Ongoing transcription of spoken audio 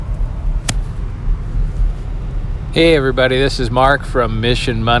Hey everybody, this is Mark from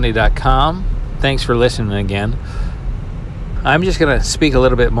missionmoney.com. Thanks for listening again. I'm just going to speak a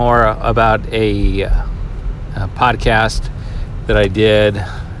little bit more about a podcast that I did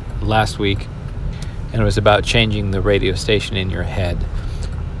last week, and it was about changing the radio station in your head.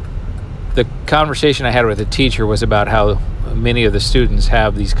 The conversation I had with a teacher was about how many of the students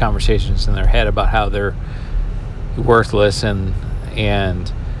have these conversations in their head about how they're worthless and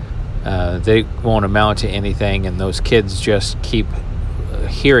they won't amount to anything, and those kids just keep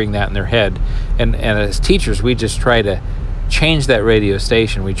hearing that in their head. And as teachers, we just try to change that radio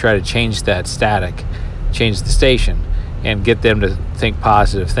station. We try to change that static, change the station, and get them to think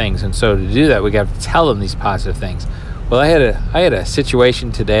positive things. And so to do that, we got to tell them these positive things. Well, I had a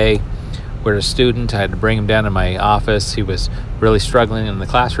situation today where a student, I had to bring him down to my office. He was really struggling in the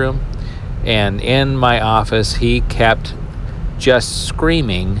classroom, and in my office, he kept just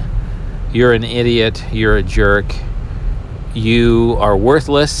screaming, "You're an idiot, you're a jerk, you are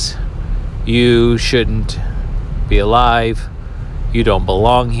worthless, you shouldn't be alive, you don't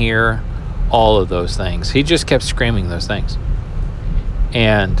belong here," all of those things. He just kept screaming those things.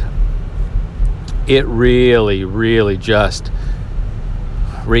 And it really, really just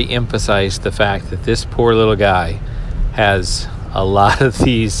re-emphasized the fact that this poor little guy has a lot of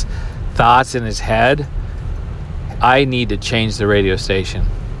these thoughts in his head. I need to change the radio station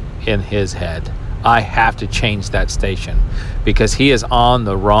in his head. I have to change that station because he is on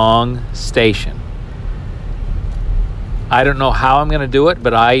the wrong station. I don't know how I'm going to do it,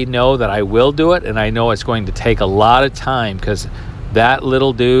 but I know that I will do it, and I know it's going to take a lot of time because that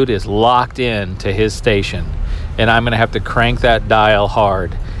little dude is locked in to his station, and I'm going to have to crank that dial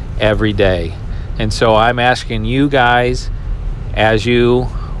hard every day. And so I'm asking you guys, as you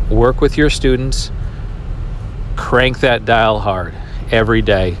work with your students, crank that dial hard every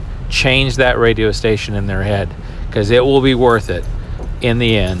day. Change that radio station in their head, because it will be worth it in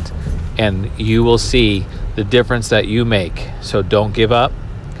the end, and you will see the difference that you make. So don't give up,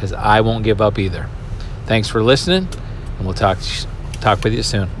 because I won't give up either. Thanks for listening, and we'll talk with you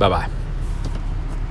soon. Bye-bye.